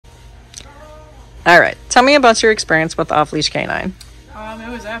All right, tell me about your experience with Off-Leash Canine. It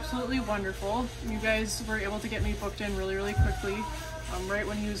was absolutely wonderful. You guys were able to get me booked in really, really quickly. Right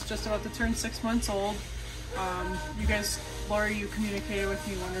when he was just about to turn 6 months old. You guys, Lori, you communicated with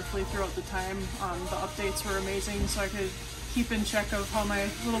me wonderfully throughout the time. The updates were amazing, so I could keep in check of how my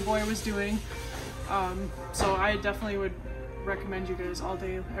little boy was doing. So I definitely would recommend you guys all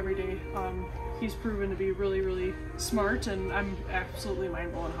day, every day. He's proven to be really, really smart, and I'm absolutely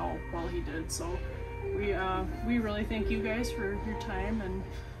mind blown how well he did. So we really thank you guys for your time, and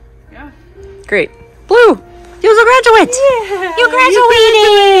yeah. Great. Blue, you was a graduate. Yeah, you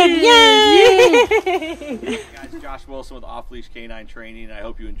graduated. Yay! Guys, Josh Wilson with Off Leash Canine Training. I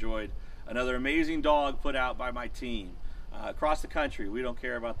hope you enjoyed another amazing dog put out by my team. Across the country, we don't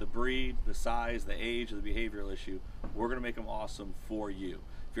care about the breed, the size, the age, or the behavioral issue. We're going to make them awesome for you.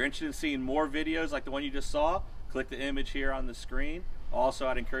 If you're interested in seeing more videos like the one you just saw, click the image here on the screen. Also,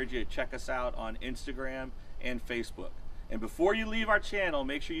 I'd encourage you to check us out on Instagram and Facebook. And before you leave our channel,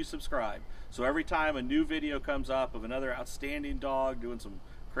 make sure you subscribe. So every time a new video comes up of another outstanding dog doing some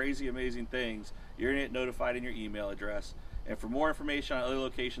crazy, amazing things, you're going to get notified in your email address. And for more information on other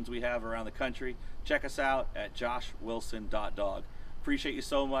locations we have around the country, check us out at joshwilson.dog. Appreciate you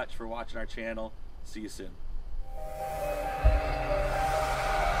so much for watching our channel. See you soon.